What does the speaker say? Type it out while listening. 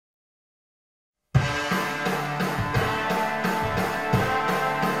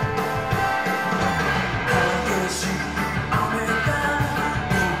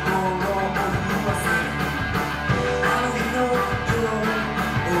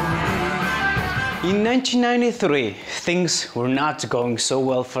In 1993, things were not going so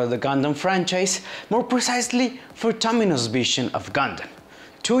well for the Gundam franchise, more precisely for Tomino's vision of Gundam.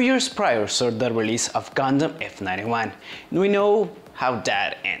 2 years prior saw the release of Gundam F91, and we know how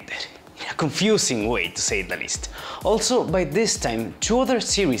that ended. In a confusing way, to say the least. Also, by this time, 2 other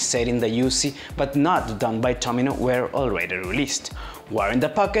series set in the UC but not done by Tomino were already released: War in the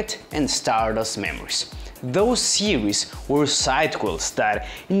Pocket and Stardust Memories. Those series were sidequels that,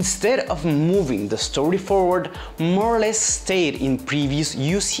 instead of moving the story forward, more or less stayed in previous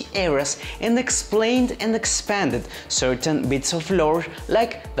UC eras and explained and expanded certain bits of lore,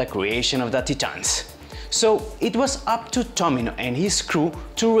 like the creation of the Titans. So it was up to Tomino and his crew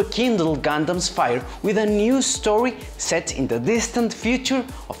to rekindle Gundam's fire with a new story set in the distant future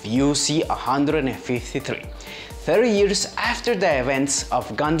of UC 153. 30 years after the events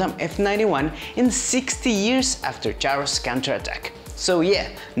of Gundam F91 and 60 years after Charo's counterattack. So yeah,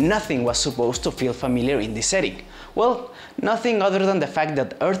 nothing was supposed to feel familiar in this setting. Well, nothing other than the fact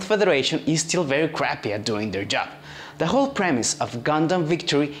that Earth Federation is still very crappy at doing their job. The whole premise of Gundam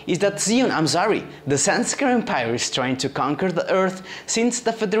Victory is that the Sanskar Empire is trying to conquer the Earth, since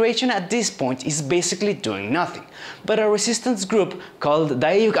the Federation at this point is basically doing nothing. But a resistance group called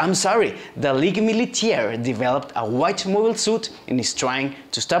the Ligue Militaire developed a white mobile suit and is trying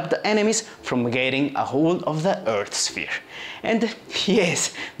to stop the enemies from getting a hold of the Earth sphere. And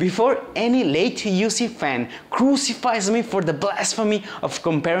yes, before any late UC fan crucifies me for the blasphemy of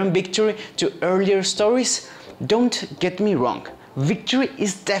comparing Victory to earlier stories, don't get me wrong, Victory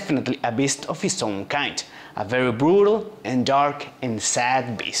is definitely a beast of its own kind, a very brutal and dark and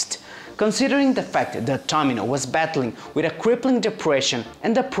sad beast. Considering the fact that Tomino was battling with a crippling depression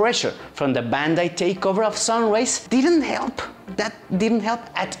and the pressure from the Bandai takeover of Sunrise didn't help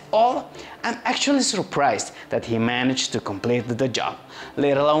at all, I'm actually surprised that he managed to complete the job,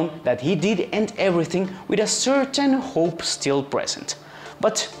 let alone that he did end everything with a certain hope still present.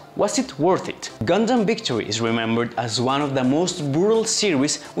 But was it worth it? Gundam Victory is remembered as one of the most brutal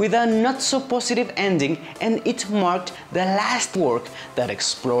series with a not so positive ending, and it marked the last work that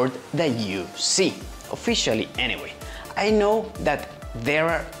explored the UC, officially anyway. I know that there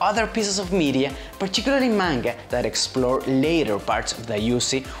are other pieces of media, particularly manga, that explore later parts of the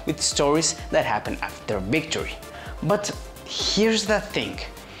UC with stories that happen after Victory. But here's the thing,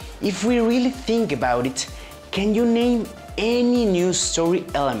 if we really think about it, can you name any new story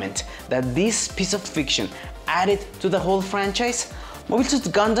element that this piece of fiction added to the whole franchise? Mobile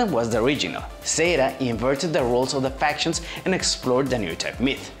Suit Gundam was the original. Zeta inverted the roles of the factions and explored the new type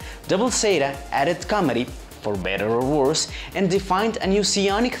myth. Double Zeta added comedy, for better or worse, and defined a new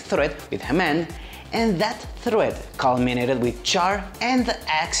psionic threat with Haman, and that threat culminated with Char and the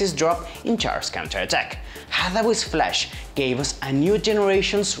Axis drop in Char's counterattack. Hathaway's Flash gave us a new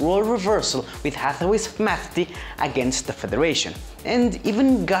generation's role reversal with Hathaway's Mafti against the Federation. And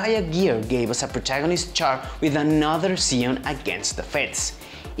even Gaia Gear gave us a protagonist Char with another Sion against the Feds.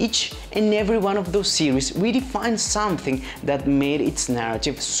 Each and every one of those series redefined something that made its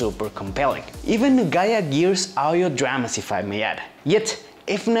narrative super compelling. Even Gaia Gear's audio dramas, if I may add. Yet,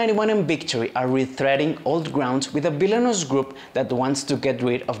 F91 and Victory are retreading old grounds with a villainous group that wants to get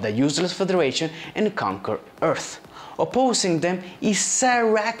rid of the useless Federation and conquer Earth. Opposing them is a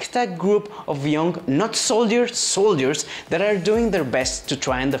ragtag group of young, not soldiers that are doing their best to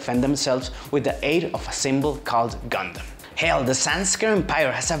try and defend themselves with the aid of a symbol called Gundam. Hell, the Sanskar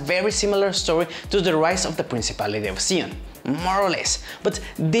Empire has a very similar story to the rise of the Principality of Sion, more or less, but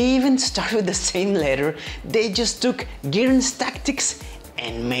they even start with the same letter. They just took Giren's tactics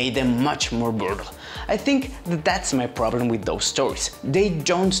and made them much more brutal. I think that's my problem with those stories. They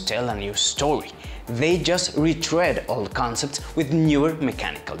don't tell a new story. They just retread old concepts with newer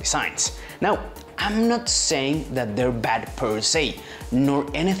mechanical designs. Now, I'm not saying that they're bad per se, nor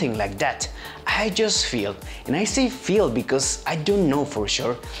anything like that. I just feel, and I say feel because I don't know for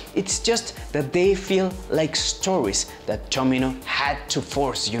sure, it's just that they feel like stories that Tomino had to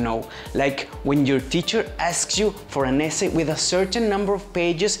force, you know, like when your teacher asks you for an essay with a certain number of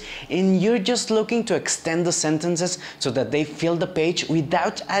pages and you're just looking to extend the sentences so that they fill the page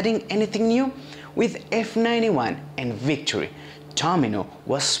without adding anything new. With F91 and Victory, Tomino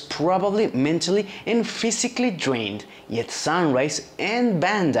was probably mentally and physically drained, yet Sunrise and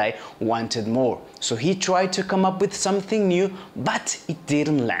Bandai wanted more, so he tried to come up with something new, but it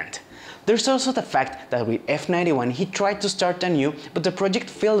didn't land. There's also the fact that with F91 he tried to start anew, but the project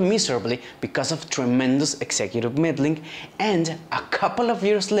failed miserably because of tremendous executive meddling, and a couple of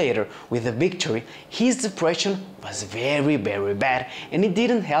years later with the Victory, his depression was very bad, and it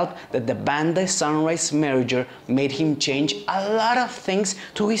didn't help that the Bandai Sunrise merger made him change a lot of things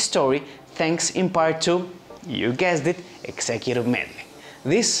to his story, thanks in part to, you guessed it, executive meddling.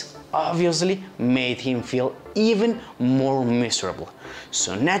 This obviously made him feel even more miserable,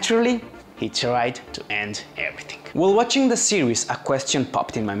 so naturally he tried to end everything. While watching the series, a question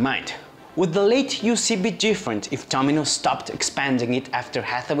popped in my mind. Would the late UC be different if Tomino stopped expanding it after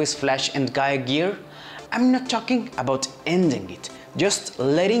Hathaway's Flash and Gaia gear? I'm not talking about ending it, just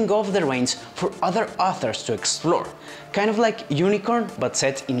letting go of the reins for other authors to explore, kind of like Unicorn but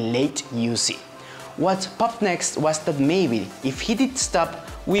set in late UC. What popped next was that maybe if he did stop,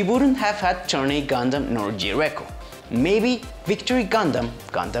 we wouldn't have had Tourney Gundam nor G-Reco. Maybe Victory Gundam,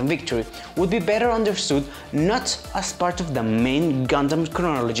 Gundam Victory, would be better understood not as part of the main Gundam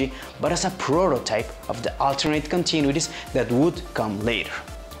chronology, but as a prototype of the alternate continuities that would come later.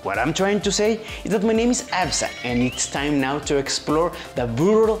 What I'm trying to say is that my name is Absa, and it's time now to explore the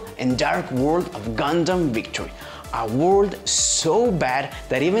brutal and dark world of Gundam Victory. A world so bad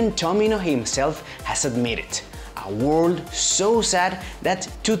that even Tomino himself has admitted. A world so sad that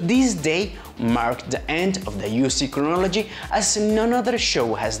to this day marked the end of the UC chronology, as none other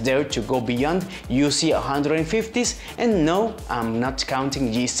show has dared to go beyond UC 150s, and no, I'm not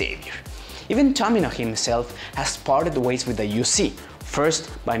counting G-Savior. Even Tomino himself has parted ways with the UC,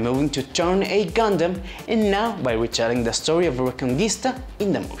 first by moving to Turn A Gundam, and now by retelling the story of Reconquista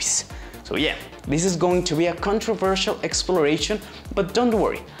in the movies. So yeah, this is going to be a controversial exploration, but don't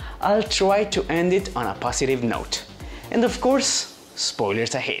worry, I'll try to end it on a positive note. And of course,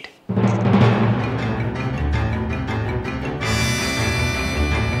 spoilers ahead.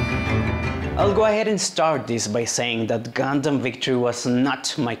 I'll go ahead and start this by saying that Gundam Victory was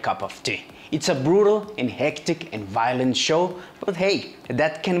not my cup of tea. It's a brutal and hectic and violent show, but hey,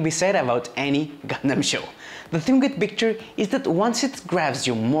 that can be said about any Gundam show. The thing with Victory is that once it grabs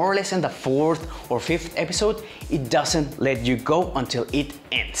you more or less in the 4th or 5th episode, it doesn't let you go until it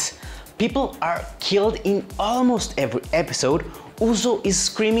ends. People are killed in almost every episode, Uso is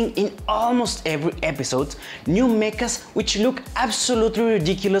screaming in almost every episode, new mechas which look absolutely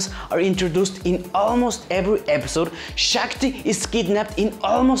ridiculous are introduced in almost every episode, Shakti is kidnapped in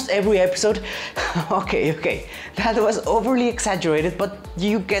almost every episode. Okay, that was overly exaggerated, but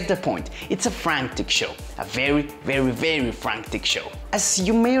you get the point. It's a frantic show, a very frantic show. As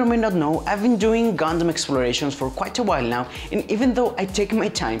you may or may not know, I've been doing Gundam explorations for quite a while now, and even though I take my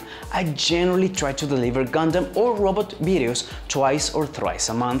time, I generally try to deliver Gundam or robot videos twice or thrice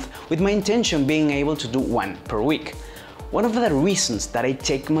a month, with my intention being able to do one per week. One of the reasons that I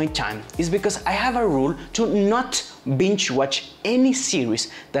take my time is because I have a rule to not binge watch any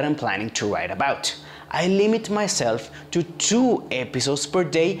series that I'm planning to write about. I limit myself to 2 episodes per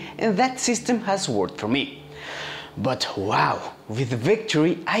day, and that system has worked for me. But wow, with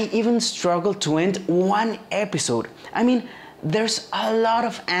Victory, I even struggled to end 1 episode. I mean, there's a lot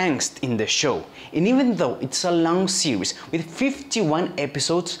of angst in the show, and even though it's a long series with 51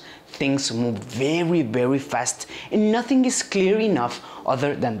 episodes, things move very fast, and nothing is clear enough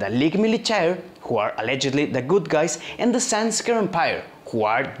other than the Ligue Militaire, who are allegedly the good guys, and the Sansker Empire, who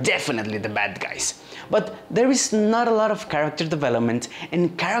are definitely the bad guys. But there is not a lot of character development,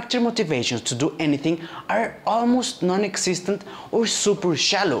 and character motivations to do anything are almost non-existent or super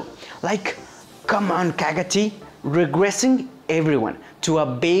shallow. Like, come on Kagati, regressing everyone to a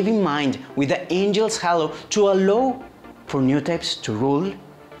baby mind with the Angel's Halo to allow for new types to rule?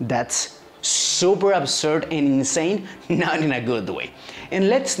 That's super absurd and insane, not in a good way. And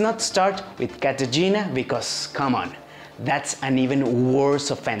let's not start with Katagina, because come on, that's an even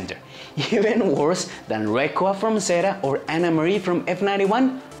worse offender. Even worse than Rekoa from Zeta or Anna Marie from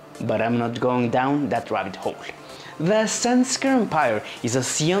F91, but I'm not going down that rabbit hole. The Sansker Empire is a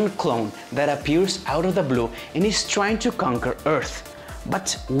Sion clone that appears out of the blue and is trying to conquer Earth.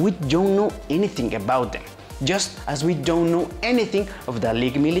 But we don't know anything about them, just as we don't know anything of the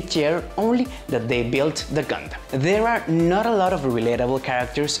Ligue Militaire, only that they built the Gundam. There are not a lot of relatable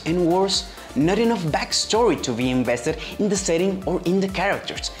characters, and worse, not enough backstory to be invested in the setting or in the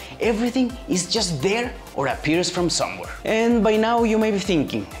characters. Everything is just there or appears from somewhere. And by now you may be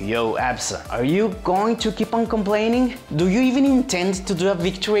thinking, yo Absa, are you going to keep on complaining? Do you even intend to do a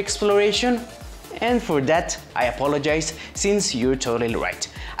Victory exploration? And for that, I apologize, since you're totally right.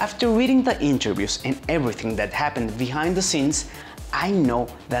 After reading the interviews and everything that happened behind the scenes, I know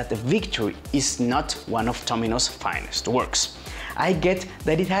that Victory is not one of Tomino's finest works. I get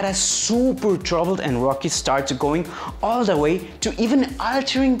that it had a super troubled and rocky start, going all the way to even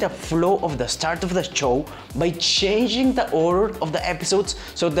altering the flow of the start of the show by changing the order of the episodes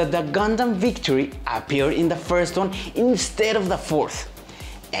so that the Gundam Victory appeared in the first one instead of the fourth.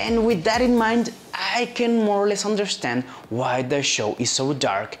 And with that in mind, I can more or less understand why the show is so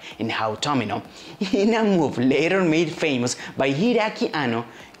dark and how Tomino, in a move later made famous by Hideaki Anno,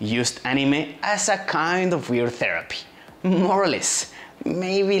 used anime as a kind of weird therapy. More or less,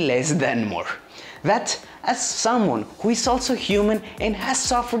 maybe less than more. That, as someone who is also human and has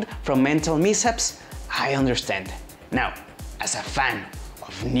suffered from mental mishaps, I understand. Now, as a fan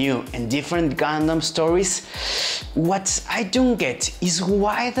of new and different Gundam stories, what I don't get is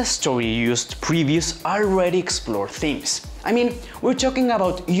why the story used previous already explored themes. I mean, we're talking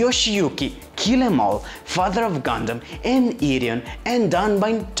about Yoshiyuki, Kill 'Em All, Father of Gundam, and Irion, and done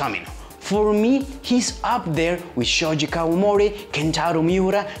by Tomino. For me, he's up there with Shoji Kawamori, Kentaro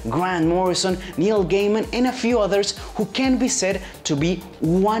Miura, Grant Morrison, Neil Gaiman, and a few others who can be said to be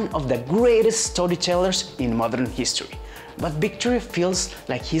one of the greatest storytellers in modern history. But Victory feels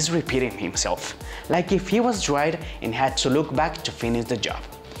like he's repeating himself, like if he was tried and had to look back to finish the job.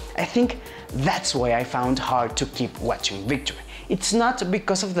 I think that's why I found hard to keep watching Victory. It's not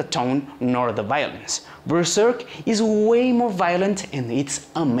because of the tone nor the violence. Berserk is way more violent and it's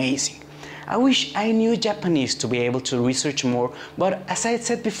amazing. I wish I knew Japanese to be able to research more, but as I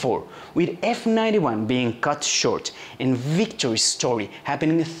said before, with F91 being cut short and Victory's story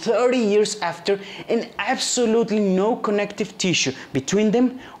happening 30 years after and absolutely no connective tissue between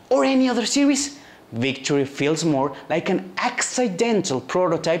them or any other series, Victory feels more like an accidental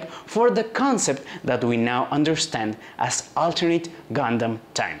prototype for the concept that we now understand as alternate Gundam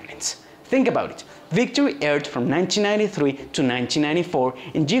timelines. Think about it. Victory aired from 1993 to 1994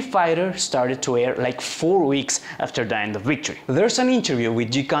 and G-Fighter started to air like 4 weeks after the end of Victory. There's an interview with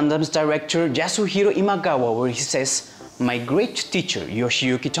G-Gundam's director Yasuhiro Imagawa where he says, "My great teacher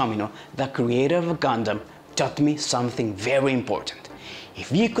Yoshiyuki Tomino, the creator of Gundam, taught me something very important.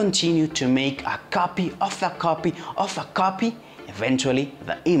 If you continue to make a copy of a copy of a copy, eventually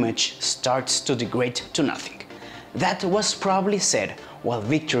the image starts to degrade to nothing." That was probably said while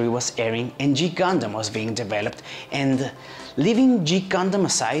Victory was airing and G-Gundam was being developed, and leaving G-Gundam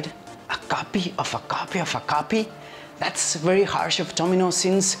aside, a copy of a copy of a copy? That's very harsh of Tomino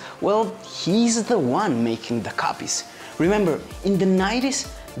since, well, he's the one making the copies. Remember, in the 90s,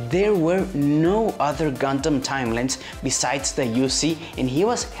 there were no other Gundam timelines besides the UC and he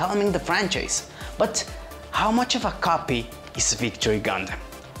was helming the franchise. But how much of a copy is Victory Gundam?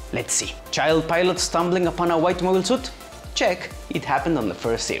 Let's see. Child pilot stumbling upon a white mobile suit? Check, it happened on the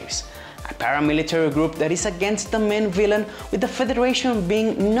first series. A paramilitary group that is against the main villain with the Federation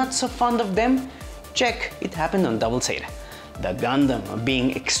being not so fond of them? Check, it happened on Double Zeta. The Gundam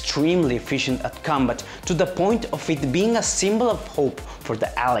being extremely efficient at combat to the point of it being a symbol of hope for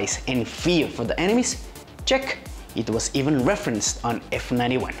the allies and fear for the enemies? Check, it was even referenced on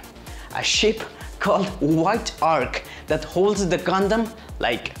F91. A ship called White Ark that holds the Gundam?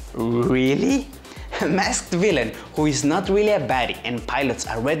 Like, really? A masked villain who is not really a baddie and pilots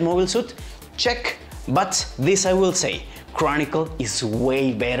a red mobile suit? Check. But this I will say, Chronicle is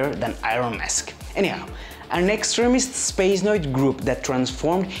way better than Iron Mask. Anyhow, an extremist Spacenoid group that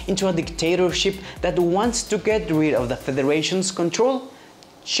transformed into a dictatorship that wants to get rid of the Federation's control?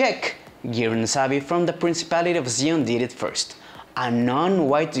 Check. Giron Sabi from the Principality of Xion did it first. A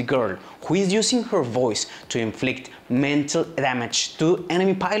non-white girl who is using her voice to inflict mental damage to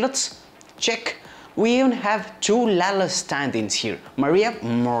enemy pilots? Check. We even have two Lala stand-ins here, Maria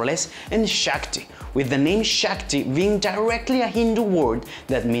more or less and Shakti, with the name Shakti being directly a Hindu word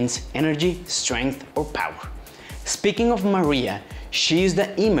that means energy, strength or power. Speaking of Maria, she is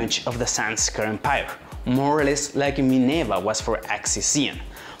the image of the Sanskar Empire, more or less like Minerva was for Axis Xion.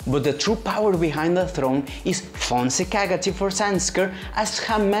 But the true power behind the throne is Fonse Kagati for Sanskar as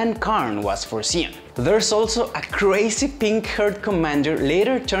Haman Karn was for Xion. There's also a crazy pink-haired commander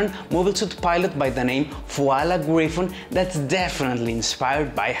later turned mobile suit pilot by the name Fuala Griffon that's definitely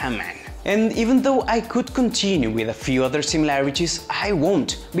inspired by Haman. And even though I could continue with a few other similarities, I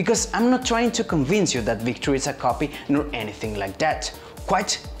won't, because I'm not trying to convince you that Victory is a copy nor anything like that.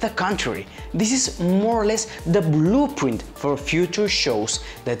 Quite the contrary, this is more or less the blueprint for future shows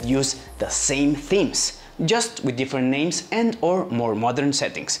that use the same themes, just with different names and or more modern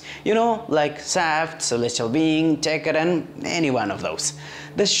settings. You know, like Saft, Celestial Being, Tekkadan, any one of those.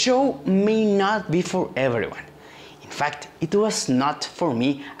 The show may not be for everyone. In fact, it was not for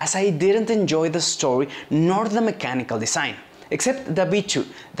me as I didn't enjoy the story nor the mechanical design. Except the V2,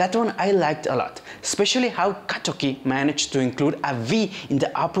 that one I liked a lot, especially how Katoki managed to include a V in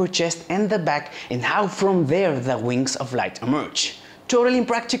the upper chest and the back, and how from there the wings of light emerge. Totally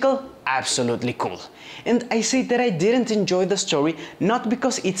impractical? Absolutely cool. And I say that I didn't enjoy the story not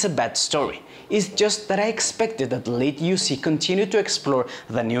because it's a bad story. It's just that I expected that late UC continued to explore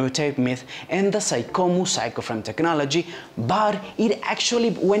the new type myth and the Psychomu Psychoframe technology, but it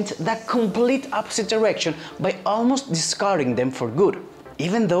actually went the complete opposite direction by almost discarding them for good.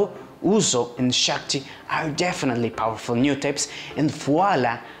 Even though Uso and Shakti are definitely powerful new types, and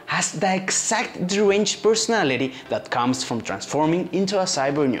Fuala has the exact deranged personality that comes from transforming into a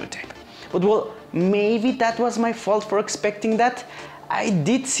cyber new type. But well, maybe that was my fault for expecting that. I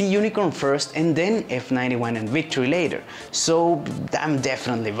did see Unicorn first and then F91 and Victory later, so I'm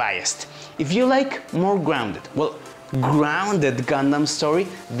definitely biased. If you like more grounded Gundam story,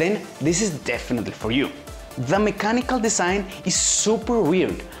 then this is definitely for you. The mechanical design is super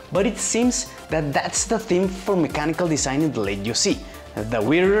weird, but it seems that that's the theme for mechanical design in the late UC. The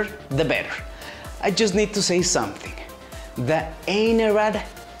weirder, the better. I just need to say something. The Einerad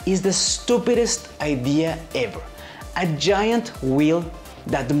is the stupidest idea ever. A giant wheel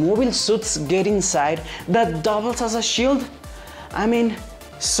that the mobile suits get inside that doubles as a shield? I mean,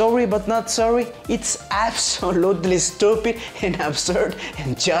 sorry but not sorry, it's absolutely stupid and absurd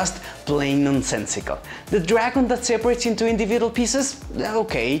and just plain nonsensical. The dragon that separates into individual pieces?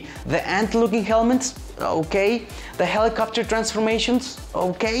 Okay. The ant-looking helmets? Okay. The helicopter transformations?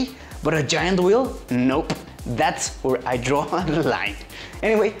 Okay. But a giant wheel? Nope. That's where I draw the line.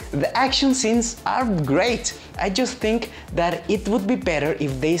 Anyway, the action scenes are great. I just think that it would be better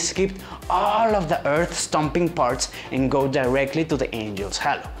if they skipped all of the earth-stomping parts and go directly to the Angel's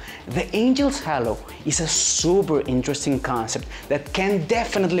Halo. The Angel's Halo is a super interesting concept that can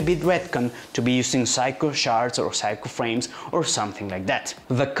definitely be retconned to be using psycho shards or psycho frames or something like that.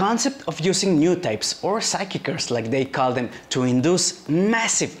 The concept of using new types or psychickers like they call them to induce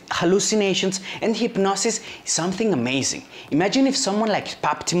massive hallucinations and hypnosis is something amazing. Imagine if someone like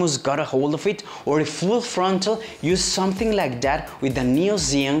Paptimus got a hold of it, or if Full Frontal used something like that with the Neo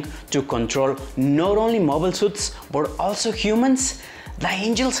Zeon to control not only mobile suits but also humans. The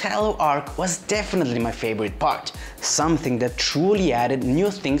Angel's Halo arc was definitely my favorite part, something that truly added new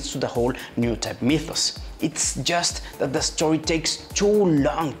things to the whole new type mythos. It's just that the story takes too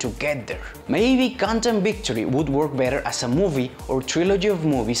long to get there. Maybe Gundam Victory would work better as a movie or trilogy of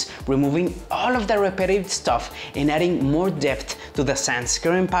movies, removing all of the repetitive stuff and adding more depth to the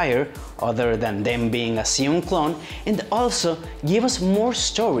Sanskar Empire, other than them being a Sion clone, and also give us more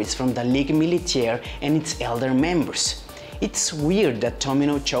stories from the Ligue Militaire and its elder members. It's weird that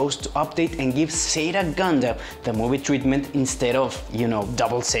Tomino chose to update and give Zeta Gundam the movie treatment instead of,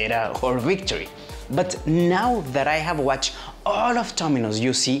 Double Zeta or Victory. But now that I have watched all of Tomino's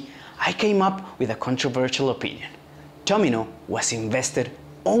UC, I came up with a controversial opinion. Tomino was invested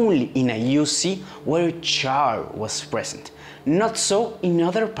only in a UC where Char was present, not so in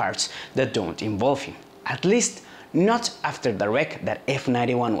other parts that don't involve him. At least not after the wreck that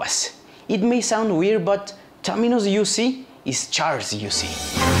F91 was. It may sound weird, but Tomino's UC is Char's UC.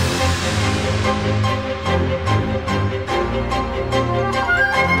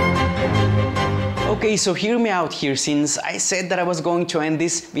 Okay, so hear me out here, since I said that I was going to end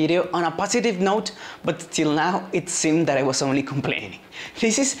this video on a positive note, but till now it seemed that I was only complaining.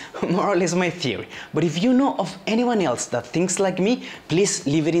 This is more or less my theory, but if you know of anyone else that thinks like me, please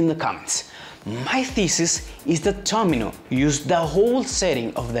leave it in the comments. My thesis is that Tomino used the whole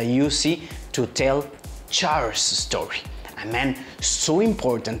setting of the UC to tell Char's story. A man so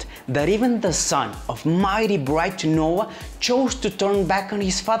important that even the son of mighty bright Noah chose to turn back on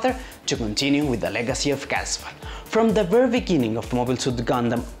his father to continue with the legacy of Casvan. From the very beginning of Mobile Suit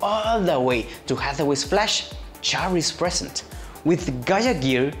Gundam all the way to Hathaway's Flash, Char is present. With Gaia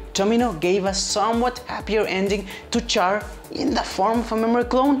Gear, Tomino gave a somewhat happier ending to Char in the form of a memory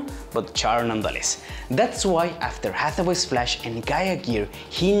clone, but Char nonetheless. That's why after Hathaway's Flash and Gaia Gear,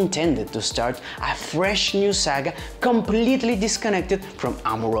 he intended to start a fresh new saga completely disconnected from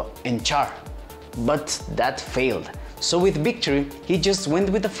Amuro and Char. But that failed, so with Victory, he just went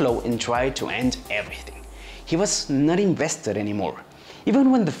with the flow and tried to end everything. He was not invested anymore.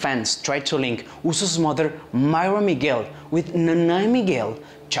 Even when the fans tried to link Uso's mother Myra Miguel with Nanai Miguel,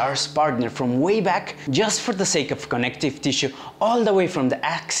 Char's partner from way back, just for the sake of connective tissue all the way from the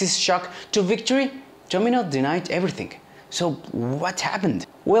Axis Shock to Victory, Tomino denied everything. So what happened?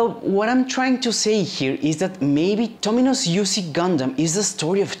 Well, what I'm trying to say here is that maybe Tomino's UC Gundam is the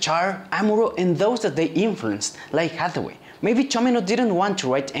story of Char, Amuro and those that they influenced, like Hathaway. Maybe Tomino didn't want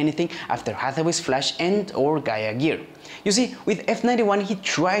to write anything after Hathaway's Flash and or Gaia Gear. You see, with F91 he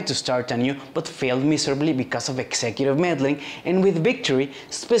tried to start anew but failed miserably because of executive meddling, and with Victory,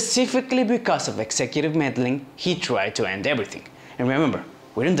 specifically because of executive meddling, he tried to end everything. And remember,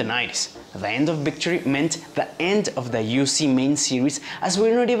 we're in the 90s. The end of Victory meant the end of the UC main series, as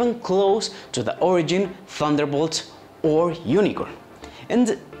we're not even close to the Origin, Thunderbolt or Unicorn.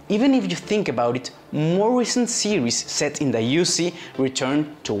 And even if you think about it, more recent series set in the UC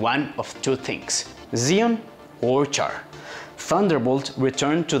return to one of two things: Zeon or Char. Thunderbolt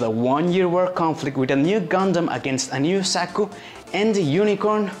returned to the one-year war conflict with a new Gundam against a new Saku, and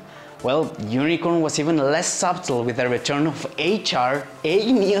Unicorn, well, Unicorn was even less subtle with the return of a Char,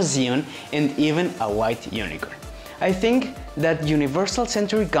 a Neo Zeon, and even a white Unicorn. I think that Universal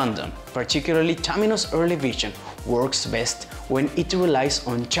Century Gundam, particularly Tomino's early vision, works best when it relies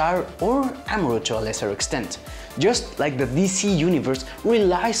on Char or Amuro to a lesser extent, just like the DC universe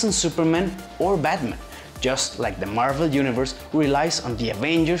relies on Superman or Batman, just like the Marvel universe relies on the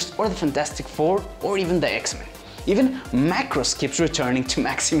Avengers or the Fantastic Four or even the X-Men. Even Macross keeps returning to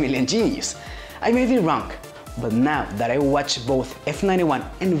Maximilian Genius. I may be wrong, but now that I watched both F91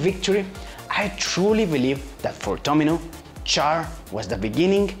 and Victory, I truly believe that for Tomino, Char was the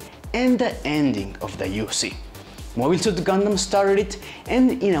beginning and the ending of the UC. Mobile Suit Gundam started it,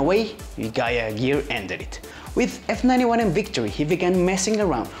 and in a way, Gaia Gear ended it. With F91 and Victory, he began messing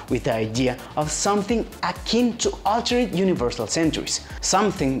around with the idea of something akin to alternate universal centuries,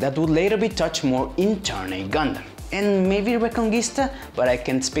 something that would later be touched more in Turn A Gundam, and maybe Reconquista, but I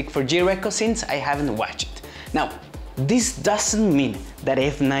can't speak for G-Reco since I haven't watched it. Now, this doesn't mean that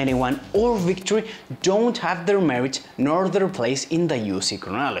F91 or Victory don't have their merit nor their place in the UC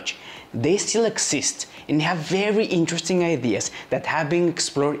chronology. They still exist and have very interesting ideas that have been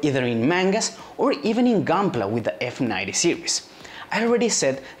explored either in mangas or even in Gunpla with the F90 series. I already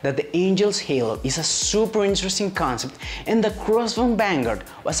said that the Angel's Halo is a super interesting concept, and the Crossbone Vanguard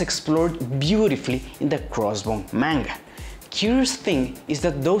was explored beautifully in the Crossbone manga. Curious thing is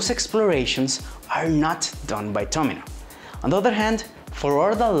that those explorations are not done by Tomino. On the other hand, for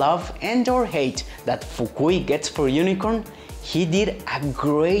all the love and or hate that Fukui gets for Unicorn, he did a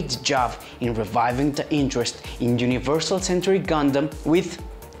great job in reviving the interest in Universal Century Gundam with,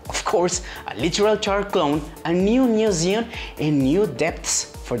 of course, a literal Char clone, a new Neo Zeon, and new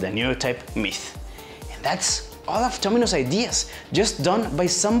depths for the Neurotype myth. And that's all of Tomino's ideas, just done by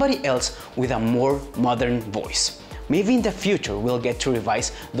somebody else with a more modern voice. Maybe in the future we'll get to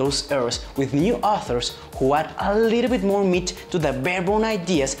revise those eras with new authors who add a little bit more meat to the barebone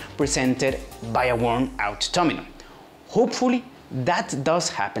ideas presented by a worn-out Tomino. Hopefully that does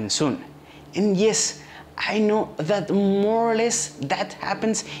happen soon. And yes, I know that more or less that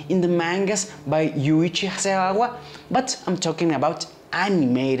happens in the mangas by Yuichi Hasegawa, but I'm talking about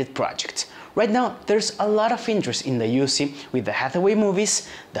animated projects. Right now, there's a lot of interest in the UC with the Hathaway movies,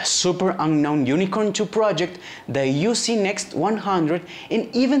 the super unknown Unicorn 2 project, the UC Next 100,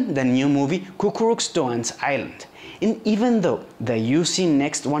 and even the new movie Kukuruk's Doan's Island. And even though the UC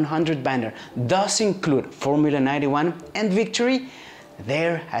Next 100 banner does include Formula 91 and Victory,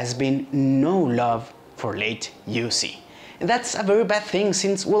 there has been no love for late UC. And that's a very bad thing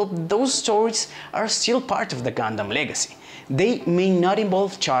since, well, those stories are still part of the Gundam legacy. They may not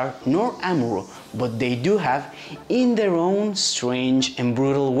involve Char nor Amuro, but they do have, in their own strange and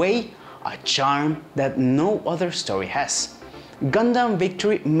brutal way, a charm that no other story has. Gundam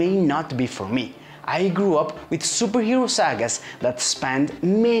Victory may not be for me. I grew up with superhero sagas that spanned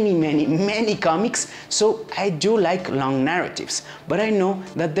many comics, so I do like long narratives, but I know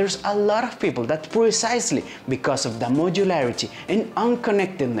that there's a lot of people that precisely because of the modularity and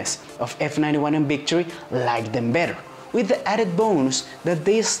unconnectedness of F91 and Victory like them better, with the added bonus that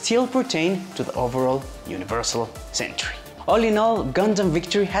they still pertain to the overall Universal Century. All in all, Gundam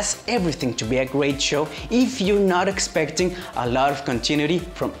Victory has everything to be a great show if you're not expecting a lot of continuity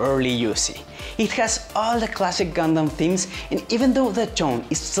from early UC. It has all the classic Gundam themes, and even though the tone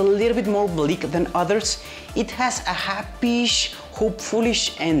is a little bit more bleak than others, it has a happy-ish,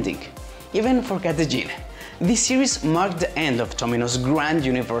 hopefulish ending, even for Katejina. This series marked the end of Tomino's grand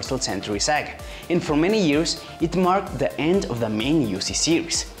Universal Century saga, and for many years it marked the end of the main UC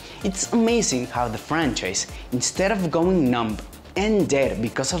series. It's amazing how the franchise, instead of going numb and dead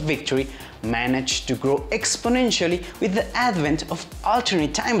because of Victory, managed to grow exponentially with the advent of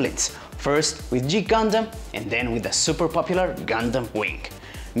alternate timelines, first with G Gundam and then with the super popular Gundam Wing.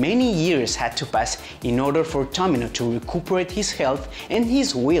 Many years had to pass in order for Tomino to recuperate his health and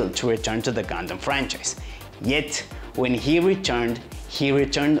his will to return to the Gundam franchise. Yet, when he returned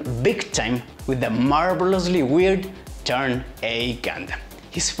big time with the marvelously weird Turn A Gundam.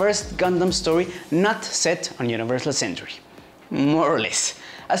 His first Gundam story not set on Universal Century. More or less.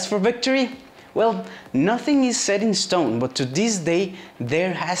 As for Victory, well, nothing is set in stone, but to this day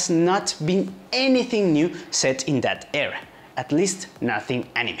there has not been anything new set in that era. At least nothing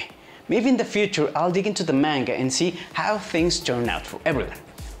anime. Maybe in the future I'll dig into the manga and see how things turn out for everyone.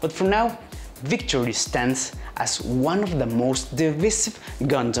 But for now, Victory stands as one of the most divisive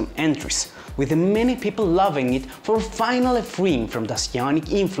Gundam entries, with many people loving it for finally freeing from the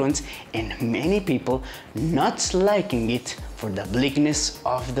psionic influence and many people not liking it for the bleakness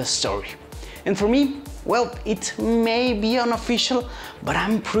of the story. And for me, well, it may be unofficial, but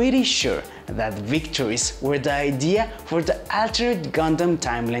I'm pretty sure that Victories were the idea for the alternate Gundam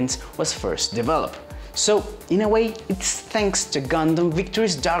timelines was first developed. So, in a way, it's thanks to Gundam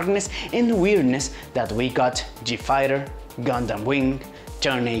Victory's darkness and weirdness that we got G-Fighter, Gundam Wing,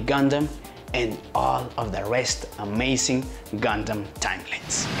 Turn A Gundam, and all of the rest amazing Gundam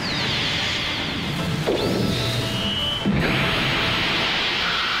timelines.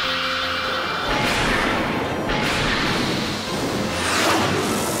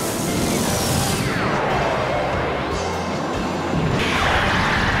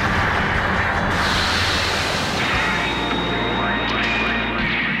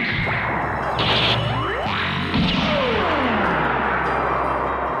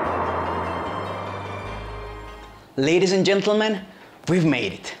 Ladies and gentlemen, we've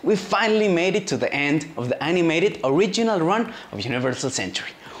made it. We finally made it to the end of the animated original run of Universal Century.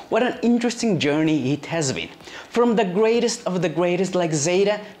 What an interesting journey it has been. From the greatest of the greatest like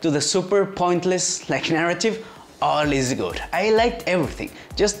Zeta to the super pointless like narrative, all is good. I liked everything,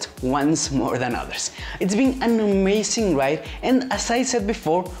 just ones more than others. It's been an amazing ride, and as I said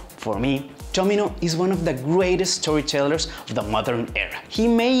before, for me, Tomino is one of the greatest storytellers of the modern era. He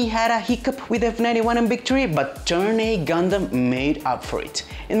may had a hiccup with F91 and Victory, but Turn A Gundam made up for it.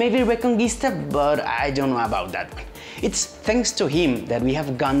 And maybe Reconquista, but I don't know about that one. It's thanks to him that we have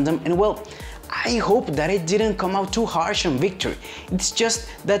Gundam, and well, I hope that it didn't come out too harsh on Victory. It's just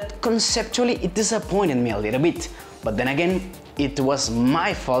that conceptually it disappointed me a little bit. But then again, it was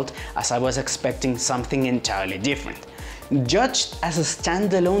my fault as I was expecting something entirely different. Judged as a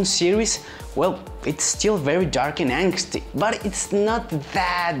standalone series, well, it's still very dark and angsty, but it's not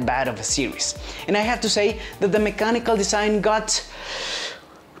that bad of a series. And I have to say that the mechanical design got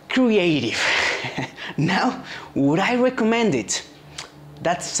creative. Now, would I recommend it?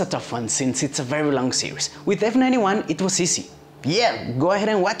 That's a tough one since it's a very long series. With F91 it was easy. Yeah, go ahead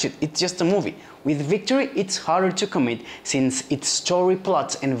and watch it, it's just a movie. With Victory it's harder to commit since its story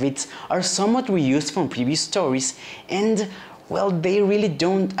plots and bits are somewhat reused from previous stories, and well, they really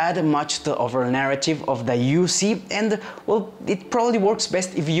don't add much to the overall narrative of the UC, and well, it probably works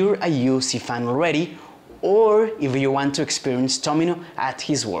best if you're a UC fan already, or if you want to experience Tomino at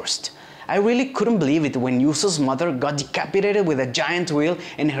his worst. I really couldn't believe it when Yuso's mother got decapitated with a giant wheel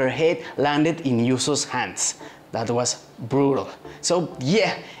and her head landed in Yuso's hands. That was brutal. So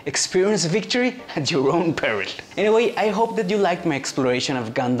yeah, experience Victory at your own peril. Anyway, I hope that you liked my exploration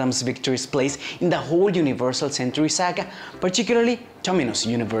of Gundam's Victory's place in the whole Universal Century saga, particularly Tomino's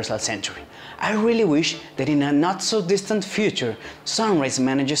Universal Century. I really wish that in a not so distant future, Sunrise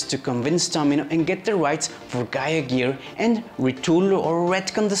manages to convince Tomino and get the rights for Gaia Gear and retool or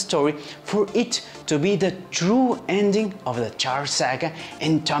retcon the story for it to be the true ending of the Char saga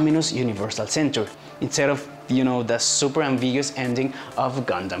and Tomino's Universal Century, instead of, you know, the super ambiguous ending of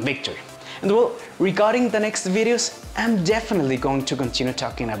Gundam Victory. And well, regarding the next videos, I'm definitely going to continue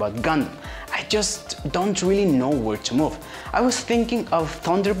talking about Gundam. I just don't really know where to move. I was thinking of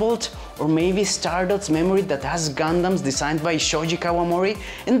Thunderbolt or maybe Stardust's Memory that has Gundams designed by Shoji Kawamori,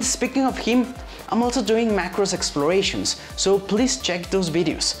 and speaking of him, I'm also doing Macross explorations, so please check those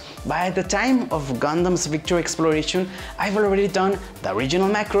videos. By the time of Gundam's Victory exploration, I've already done the original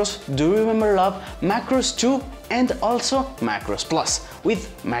Macross, Do Remember Love, Macross 2, and also Macross Plus, with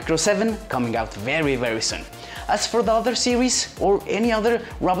Macross 7 coming out very soon. As for the other series or any other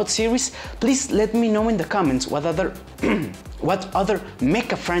robot series, please let me know in the comments what other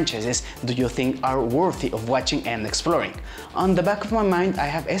mecha franchises do you think are worthy of watching and exploring. On the back of my mind I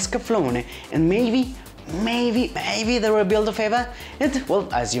have Escaflowne and maybe the rebuild of Eva. And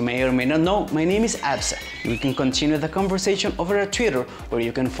well, as you may or may not know, my name is Absa. We can continue the conversation over at Twitter, where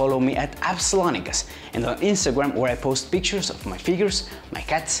you can follow me at Absalonicas, and on Instagram, where I post pictures of my figures, my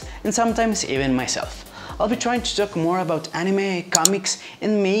cats, and sometimes even myself. I'll be trying to talk more about anime, comics,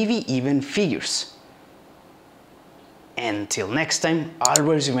 and maybe even figures. Until next time,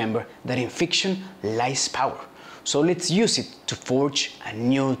 always remember that in fiction lies power. So let's use it to forge a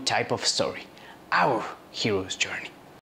new type of story, our hero's journey.